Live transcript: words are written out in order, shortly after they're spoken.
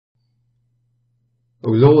O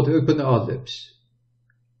Lord, open our lips,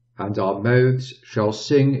 and our mouths shall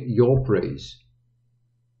sing your praise.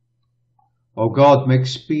 O God, make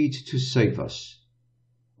speed to save us.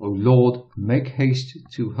 O Lord, make haste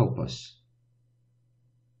to help us.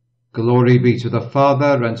 Glory be to the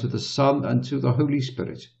Father, and to the Son, and to the Holy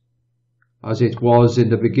Spirit, as it was in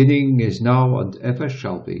the beginning, is now, and ever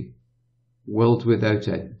shall be, world without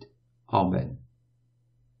end. Amen.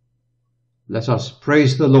 Let us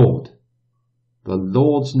praise the Lord. The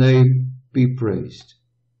Lord's name be praised.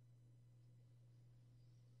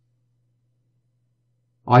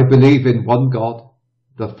 I believe in one God,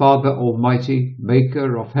 the Father Almighty,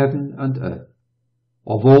 maker of heaven and earth,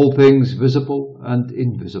 of all things visible and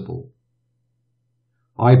invisible.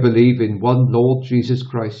 I believe in one Lord Jesus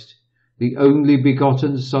Christ, the only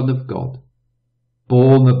begotten Son of God,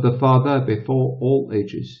 born of the Father before all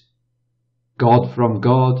ages, God from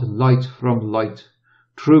God, light from light,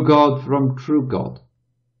 true God from true God,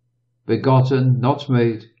 begotten, not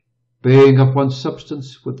made, being of one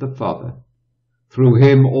substance with the Father. Through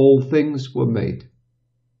him all things were made.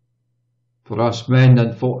 For us men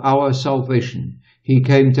and for our salvation he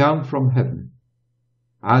came down from heaven,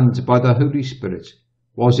 and by the Holy Spirit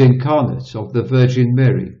was incarnate of the Virgin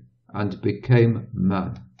Mary, and became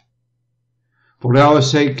man. For our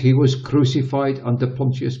sake he was crucified under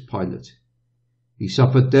Pontius Pilate. He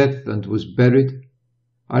suffered death and was buried,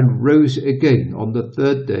 and rose again on the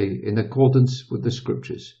third day in accordance with the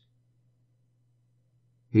Scriptures.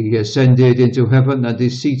 He ascended into heaven and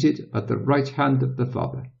is seated at the right hand of the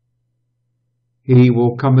Father. He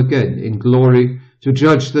will come again in glory to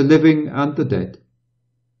judge the living and the dead,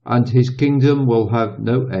 and his kingdom will have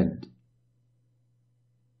no end.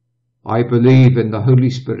 I believe in the Holy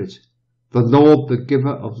Spirit, the Lord, the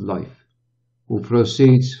giver of life, who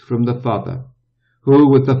proceeds from the Father, who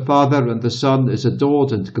with the Father and the Son is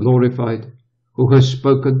adored and glorified, who has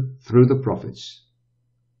spoken through the prophets.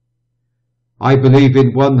 I believe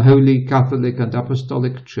in one holy, Catholic and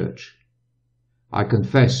Apostolic Church. I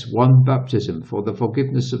confess one baptism for the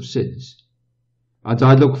forgiveness of sins, and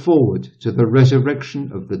I look forward to the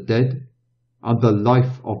resurrection of the dead and the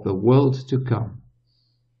life of the world to come.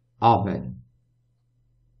 Amen.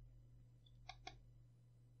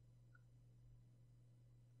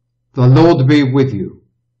 The Lord be with you,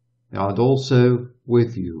 and also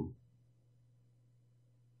with you.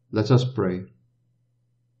 Let us pray.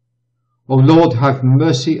 O Lord, have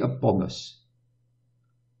mercy upon us.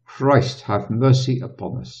 Christ, have mercy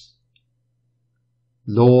upon us.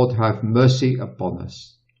 Lord, have mercy upon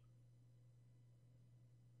us.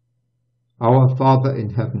 Our Father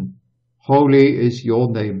in heaven, holy is your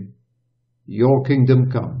name. Your kingdom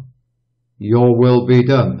come. Your will be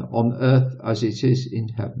done on earth as it is in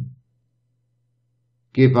heaven.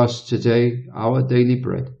 Give us today our daily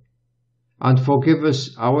bread, and forgive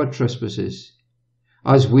us our trespasses,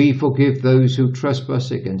 as we forgive those who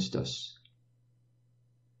trespass against us.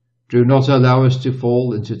 Do not allow us to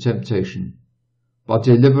fall into temptation, but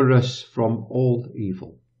deliver us from all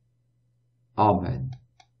evil. Amen.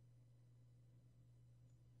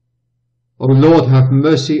 O Lord, have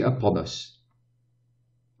mercy upon us,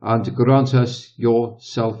 and grant us your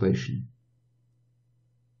salvation.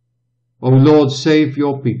 O Lord, save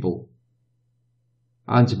your people,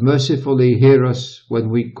 and mercifully hear us when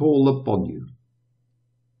we call upon you.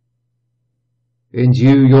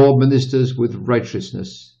 Endue your ministers with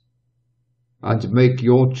righteousness, and make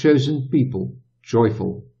your chosen people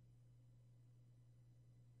joyful.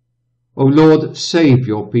 O Lord, save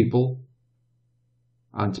your people,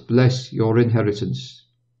 and bless your inheritance.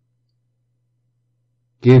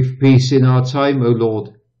 Give peace in our time, O Lord,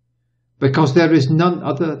 because there is none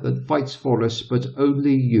other that fights for us but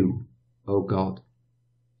only you, O God.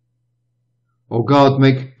 O God,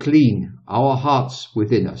 make clean our hearts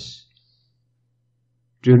within us.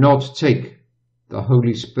 Do not take the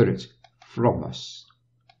Holy Spirit from us.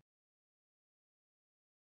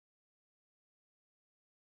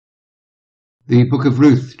 The Book of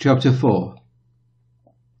Ruth, chapter 4.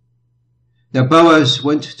 Now Boaz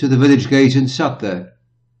went to the village gate and sat there.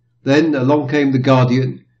 Then along came the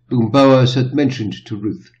guardian, whom Boaz had mentioned to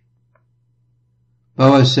Ruth.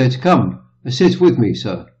 Boaz said, "Come, sit with me,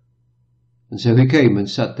 sir." And so he came and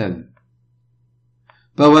sat down.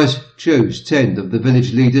 Boaz chose 10 of the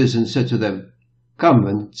village leaders and said to them, "Come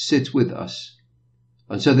and sit with us."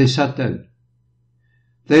 And so they sat down.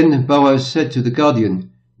 Then Boaz said to the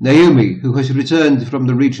guardian, "Naomi, who has returned from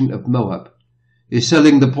the region of Moab, is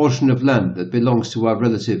selling the portion of land that belongs to our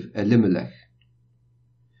relative Elimelech.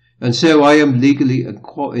 And so I am legally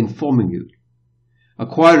informing you.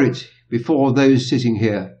 Acquire it before those sitting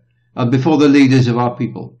here and before the leaders of our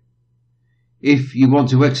people. If you want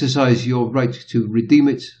to exercise your right to redeem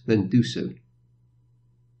it, then do so.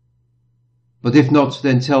 But if not,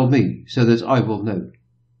 then tell me, so that I will know.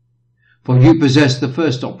 For you possess the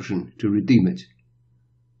first option to redeem it.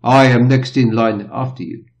 I am next in line after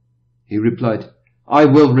you." He replied, "I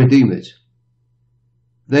will redeem it."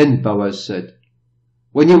 Then Boaz said,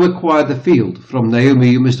 "When you acquire the field from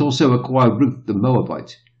Naomi, you must also acquire Ruth the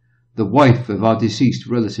Moabite, the wife of our deceased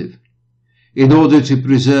relative, in order to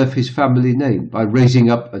preserve his family name by raising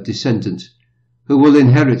up a descendant who will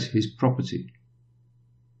inherit his property."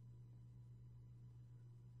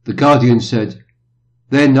 The guardian said,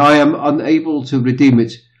 "Then I am unable to redeem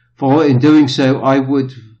it, for in doing so I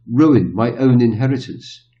would ruin my own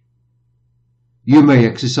inheritance. You may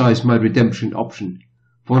exercise my redemption option,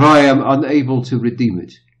 for I am unable to redeem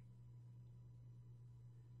it."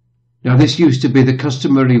 Now this used to be the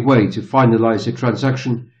customary way to finalize a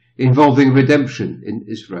transaction involving redemption in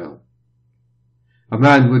Israel. A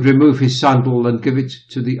man would remove his sandal and give it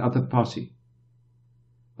to the other party,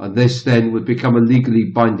 and this then would become a legally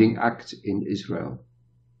binding act in Israel.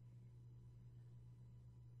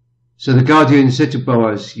 So the guardian said to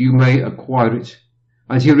Boaz, "You may acquire it,"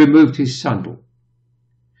 and he removed his sandal.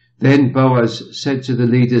 Then Boaz said to the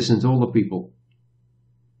leaders and all the people,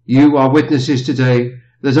 "You are witnesses today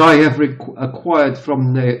that I have acquired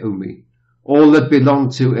from Naomi all that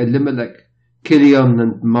belonged to Elimelech, Kilion,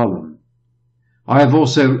 and Mahlon. I have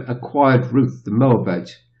also acquired Ruth the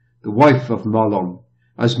Moabite, the wife of Mahlon,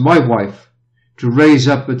 as my wife, to raise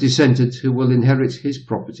up a descendant who will inherit his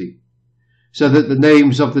property, so that the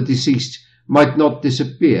names of the deceased might not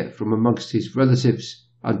disappear from amongst his relatives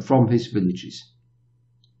and from his villages.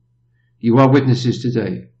 You are witnesses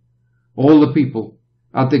today." All the people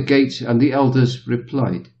at the gate and the elders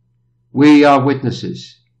replied, "We are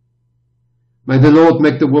witnesses." May the Lord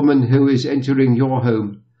make the woman who is entering your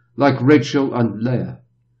home like Rachel and Leah,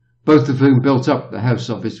 both of whom built up the house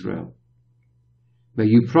of Israel. May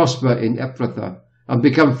you prosper in Ephrathah and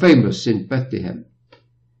become famous in Bethlehem.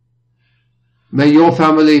 May your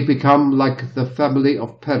family become like the family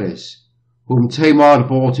of Perez, whom Tamar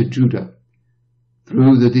bore to Judah,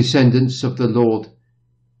 through the descendants of the Lord,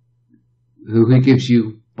 who he gives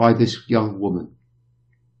you by this young woman.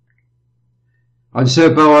 And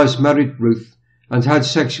so Boaz married Ruth and had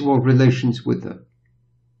sexual relations with her.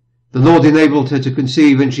 The Lord enabled her to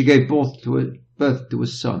conceive, and she gave birth to a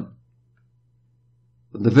son.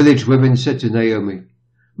 And the village women said to Naomi,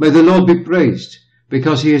 "May the Lord be praised,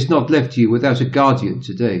 because he has not left you without a guardian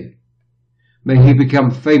today. May he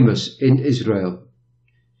become famous in Israel.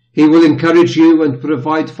 He will encourage you and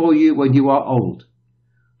provide for you when you are old,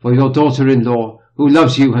 for your daughter-in-law, who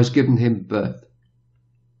loves you, has given him birth.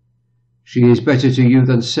 She is better to you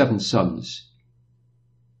than 7 sons."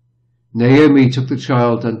 Naomi took the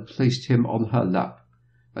child and placed him on her lap,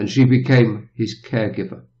 and she became his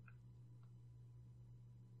caregiver.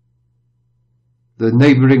 The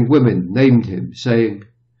neighbouring women named him, saying,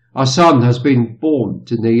 "Our son has been born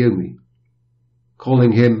to Naomi,"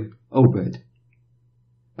 calling him Obed.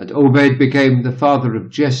 And Obed became the father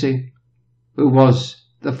of Jesse, who was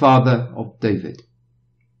the father of David.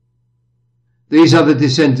 These are the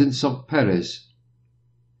descendants of Perez.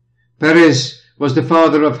 Perez was the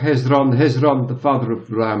father of Hezron, Hezron the father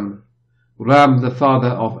of Ram, Ram the father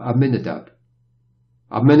of Amminadab.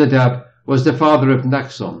 Amminadab was the father of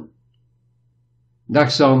Naxon.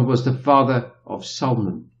 Naxon was the father of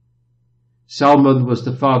Salmon. Salmon was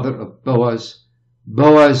the father of Boaz,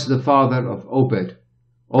 Boaz the father of Obed,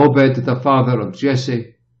 Obed the father of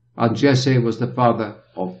Jesse, and Jesse was the father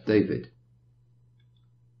of David.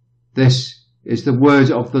 This is the word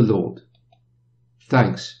of the Lord.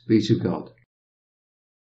 Thanks be to God.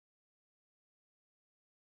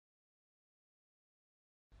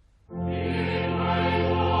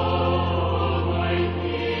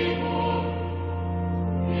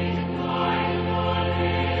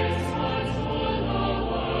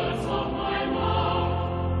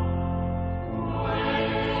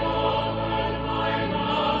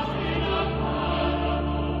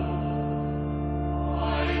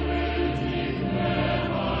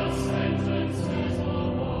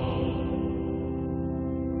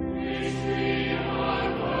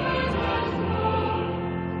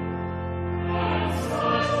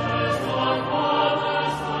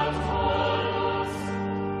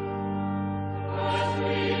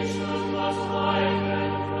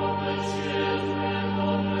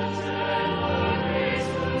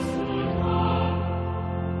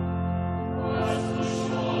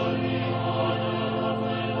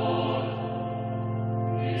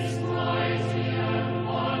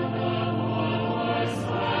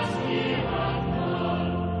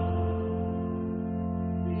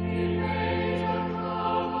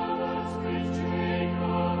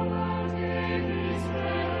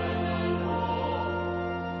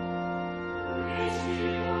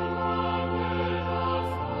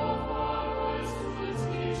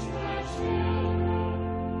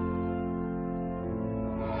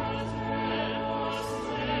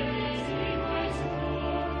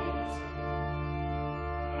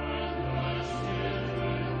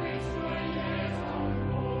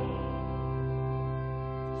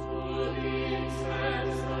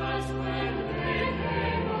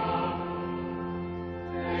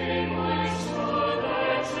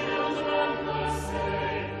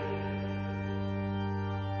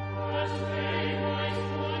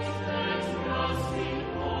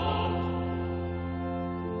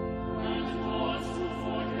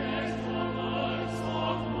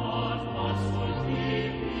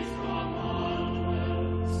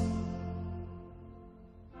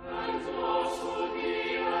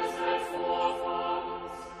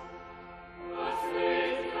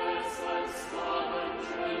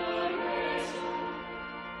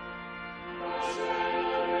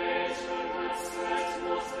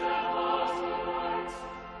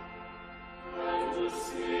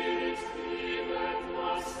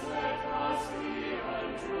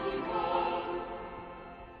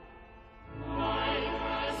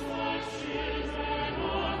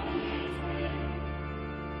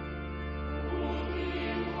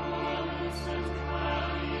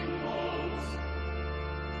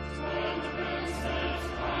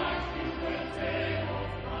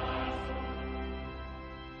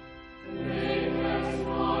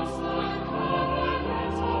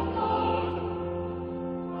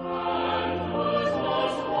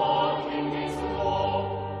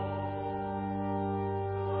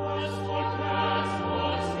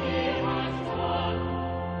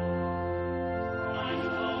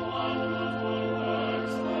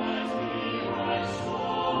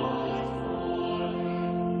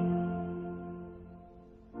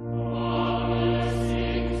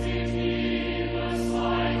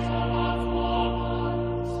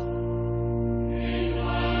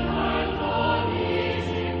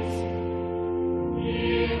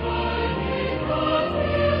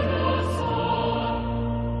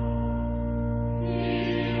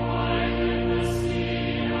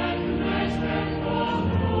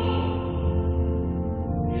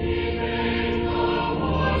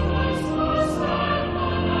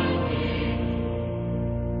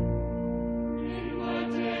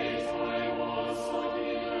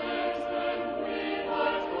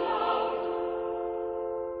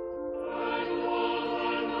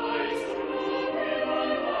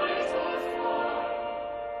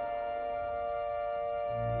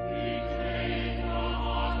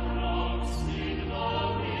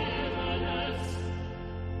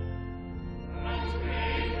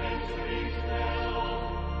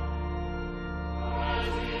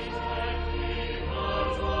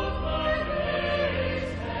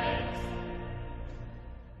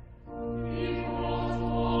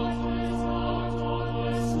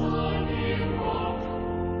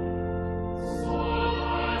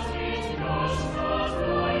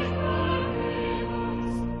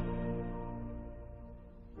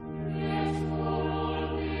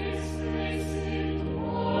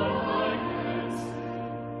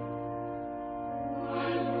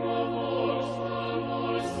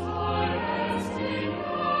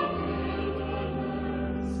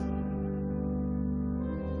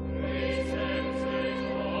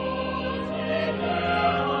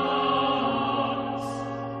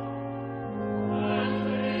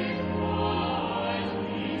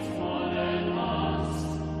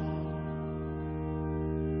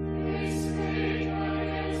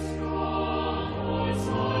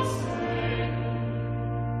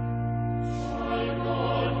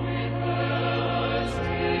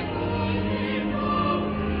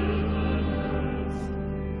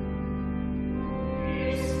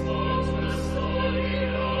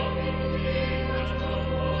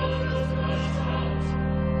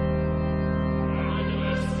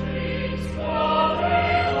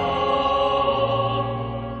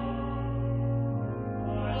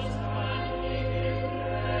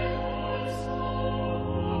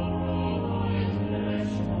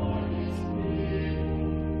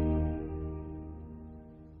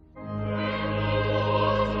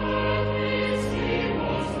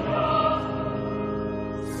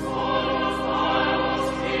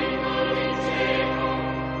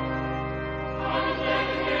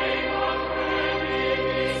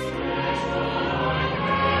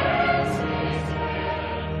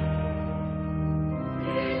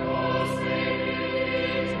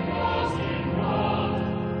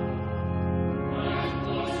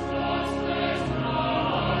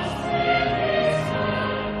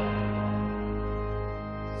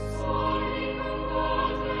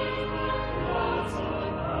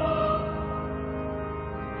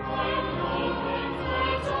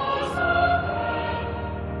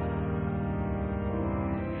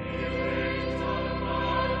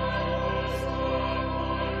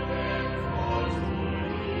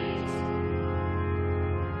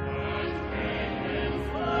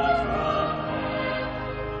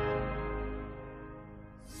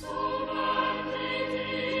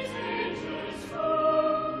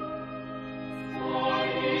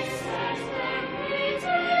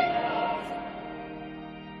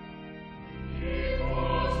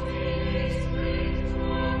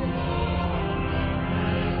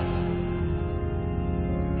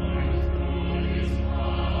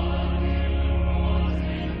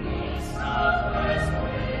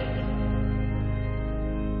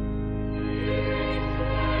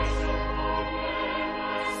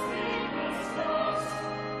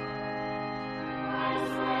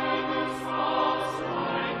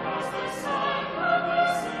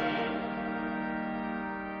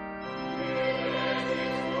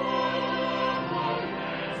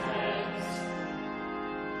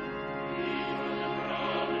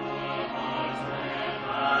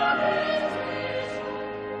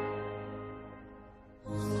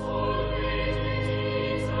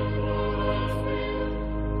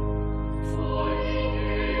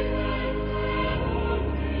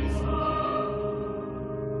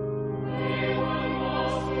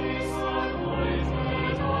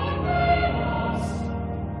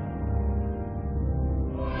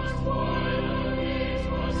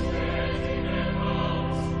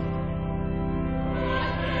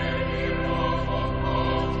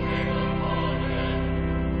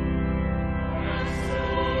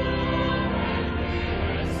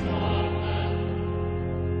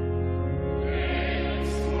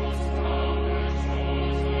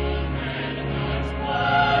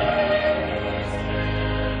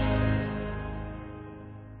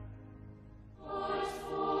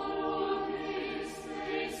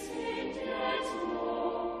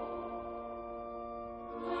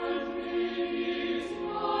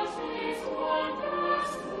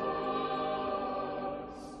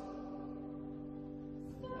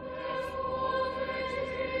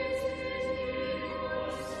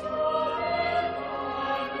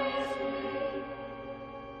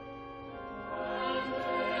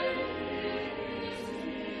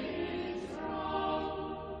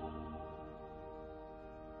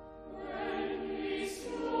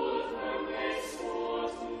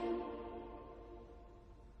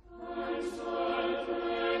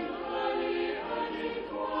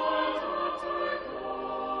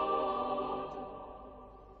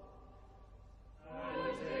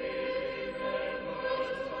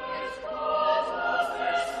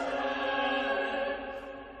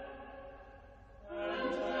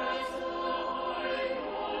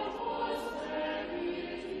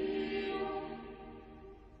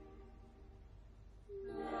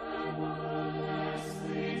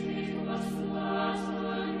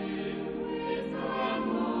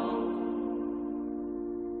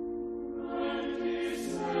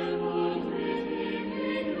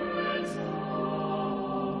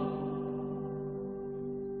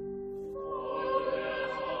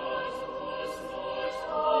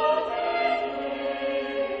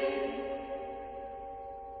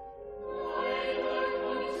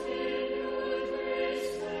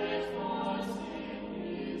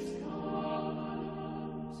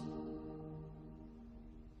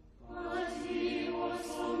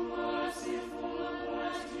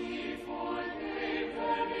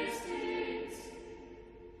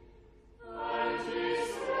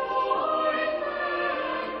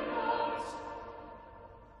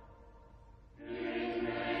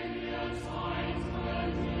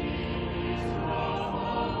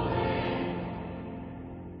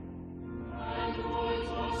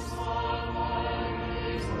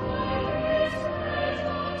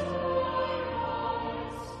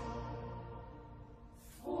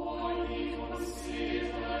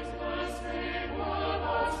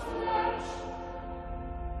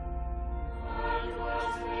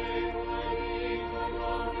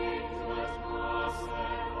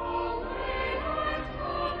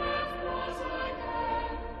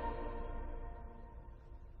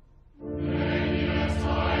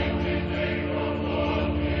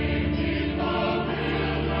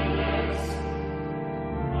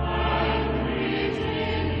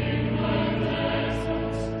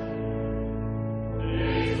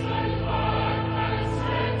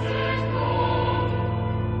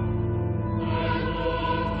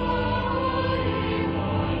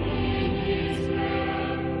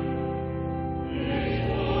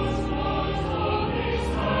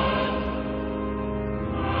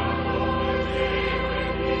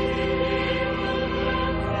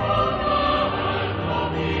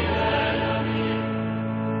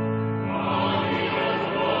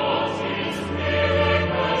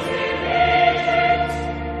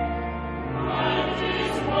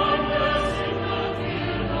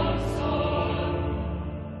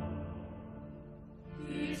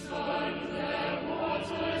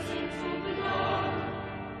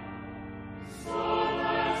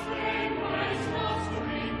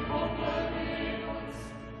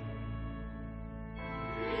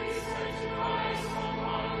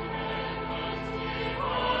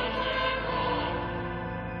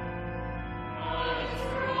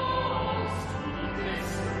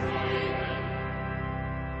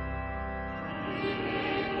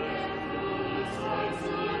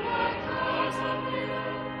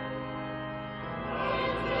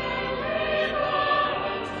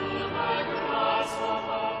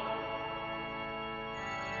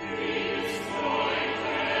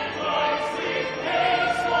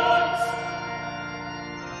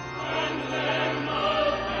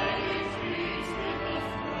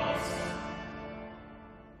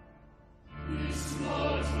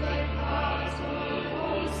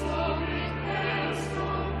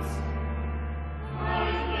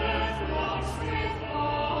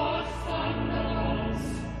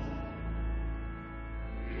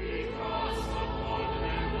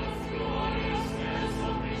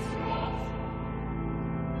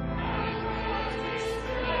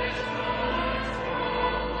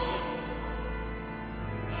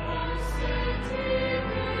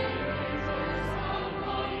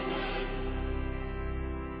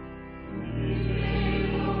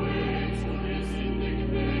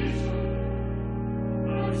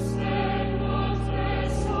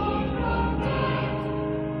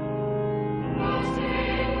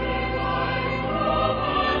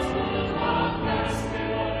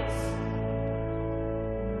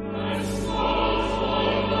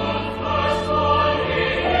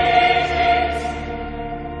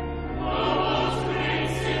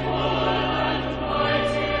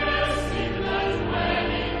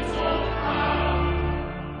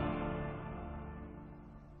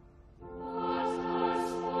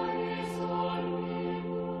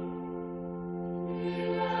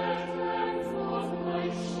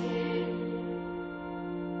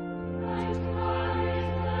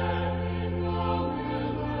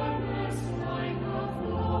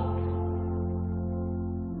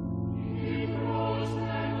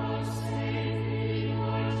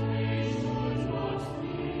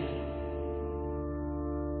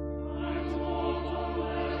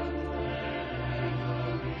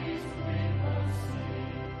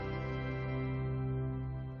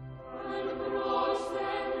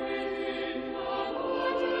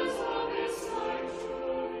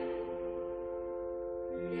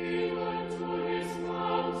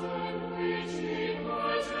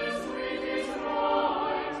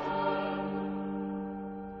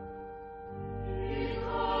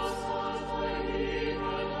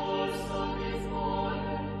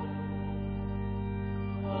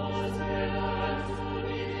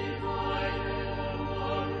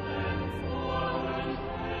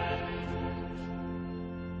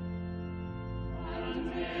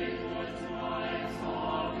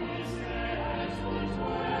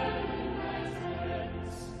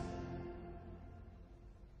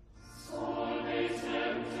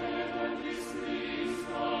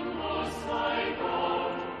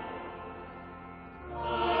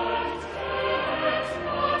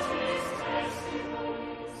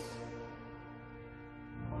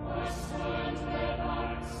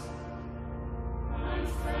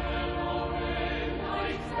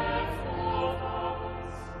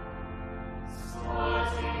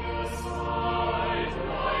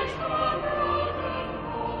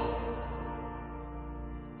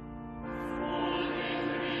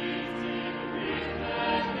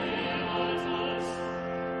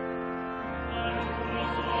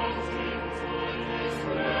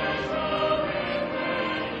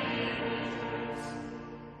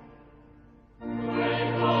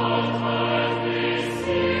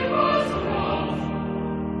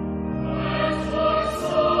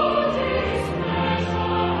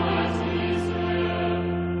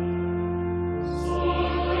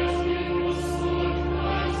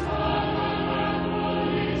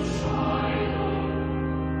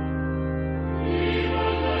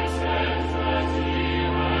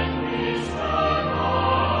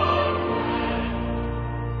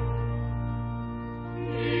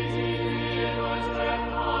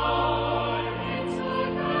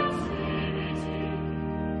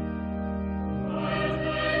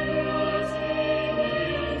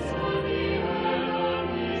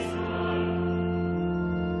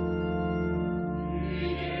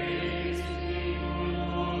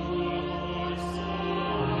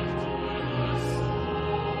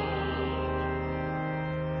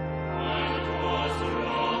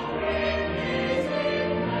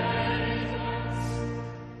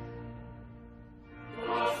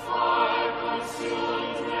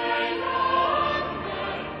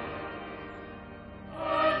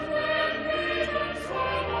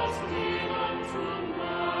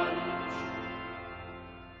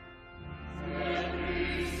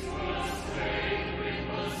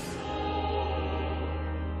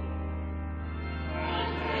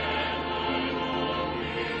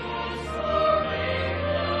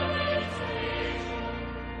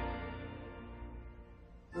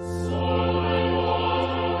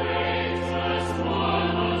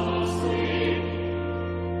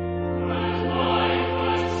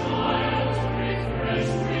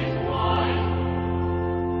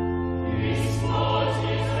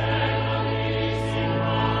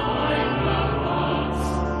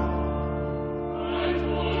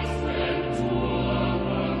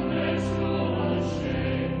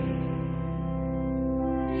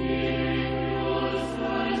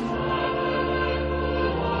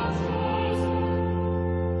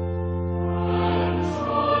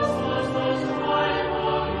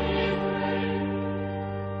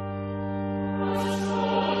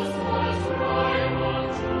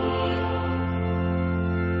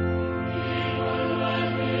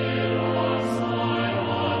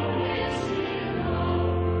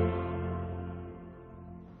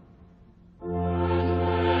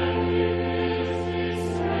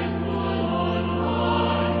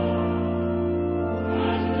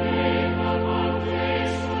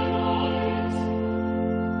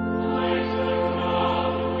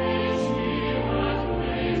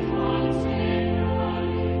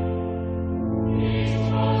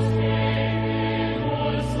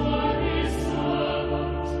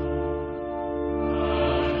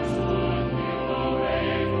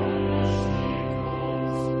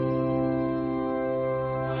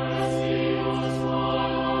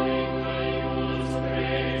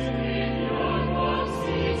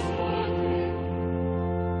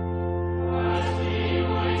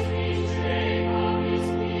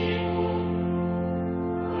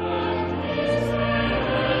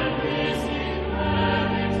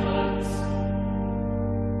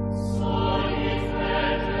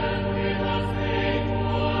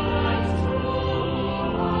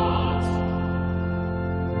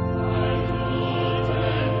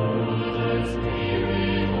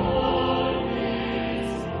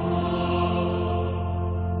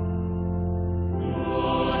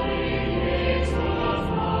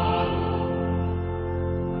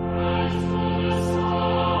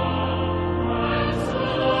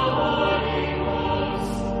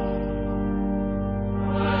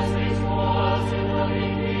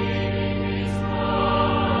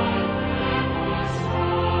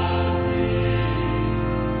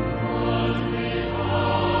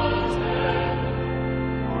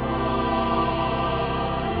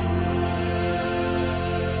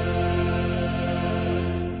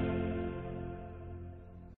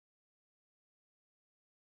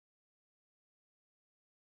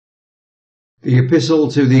 The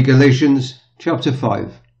Epistle to the Galatians, chapter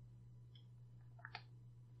 5.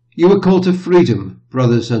 You are called to freedom,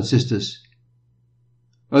 brothers and sisters.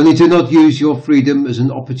 Only do not use your freedom as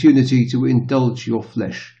an opportunity to indulge your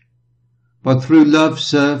flesh, but through love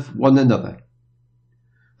serve one another.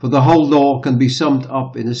 For the whole law can be summed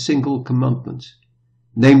up in a single commandment,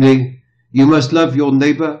 namely, you must love your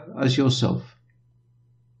neighbour as yourself.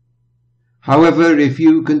 However, if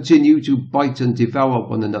you continue to bite and devour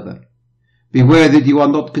one another, beware that you are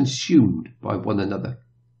not consumed by one another.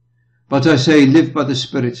 But I say, live by the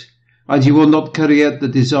Spirit, and you will not carry out the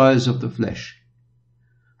desires of the flesh.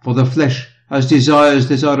 For the flesh has desires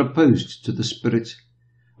that are opposed to the Spirit,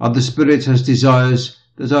 and the Spirit has desires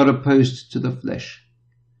that are opposed to the flesh.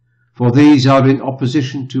 For these are in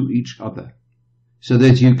opposition to each other, so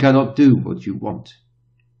that you cannot do what you want.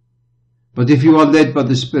 But if you are led by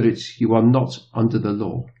the Spirit, you are not under the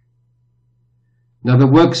law. Now the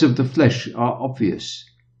works of the flesh are obvious: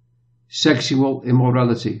 sexual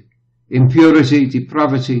immorality, impurity,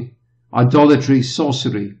 depravity, idolatry,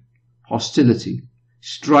 sorcery, hostility,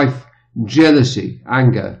 strife, jealousy,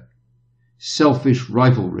 anger, selfish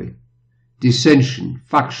rivalry, dissension,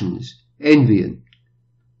 factions, envying,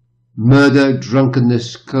 murder,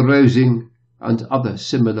 drunkenness, carousing, and other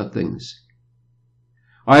similar things.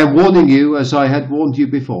 I am warning you, as I had warned you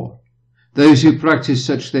before. Those who practice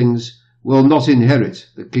such things will not inherit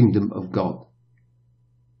the kingdom of God.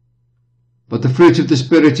 But the fruit of the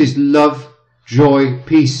Spirit is love, joy,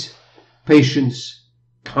 peace, patience,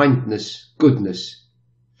 kindness, goodness,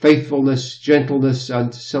 faithfulness, gentleness,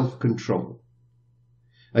 and self-control.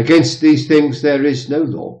 Against these things there is no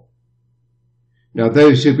law. Now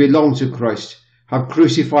those who belong to Christ have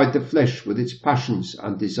crucified the flesh with its passions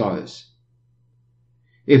and desires.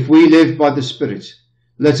 If we live by the Spirit,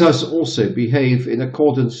 let us also behave in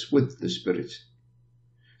accordance with the Spirit.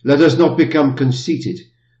 Let us not become conceited,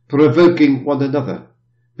 provoking one another,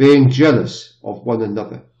 being jealous of one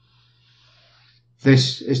another.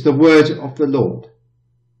 This is the word of the Lord.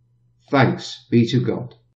 Thanks be to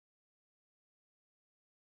God.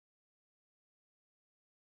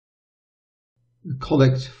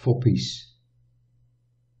 Collect for Peace.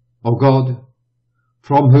 O God,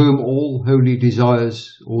 from whom all holy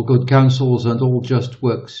desires, all good counsels, and all just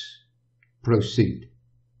works proceed,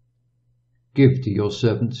 give to your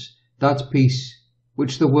servants that peace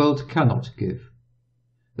which the world cannot give,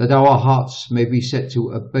 that our hearts may be set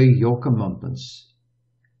to obey your commandments,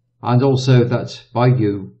 and also that by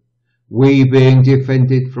you, we, being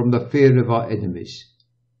defended from the fear of our enemies,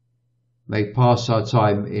 may pass our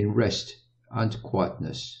time in rest and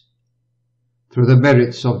quietness, through the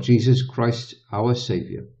merits of Jesus Christ our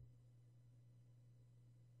Saviour.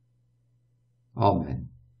 Amen.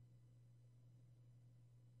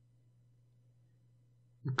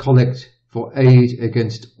 Collect for aid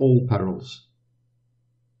against all perils.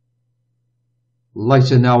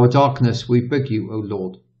 Lighten our darkness, we beg you, O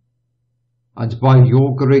Lord, and by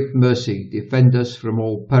your great mercy defend us from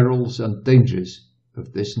all perils and dangers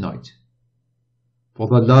of this night. For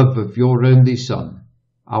the love of your only Son,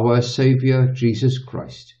 our Saviour Jesus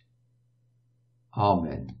Christ.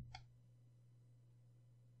 Amen.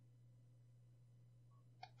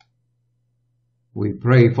 We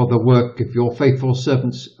pray for the work of your faithful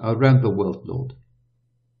servants around the world, Lord.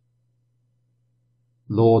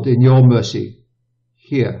 Lord, in your mercy,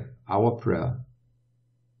 hear our prayer.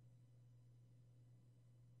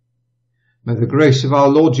 May the grace of our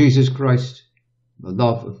Lord Jesus Christ, the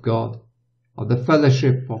love of God, and the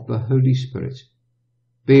fellowship of the Holy Spirit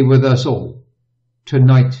be with us all,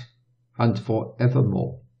 tonight and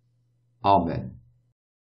forevermore. Amen.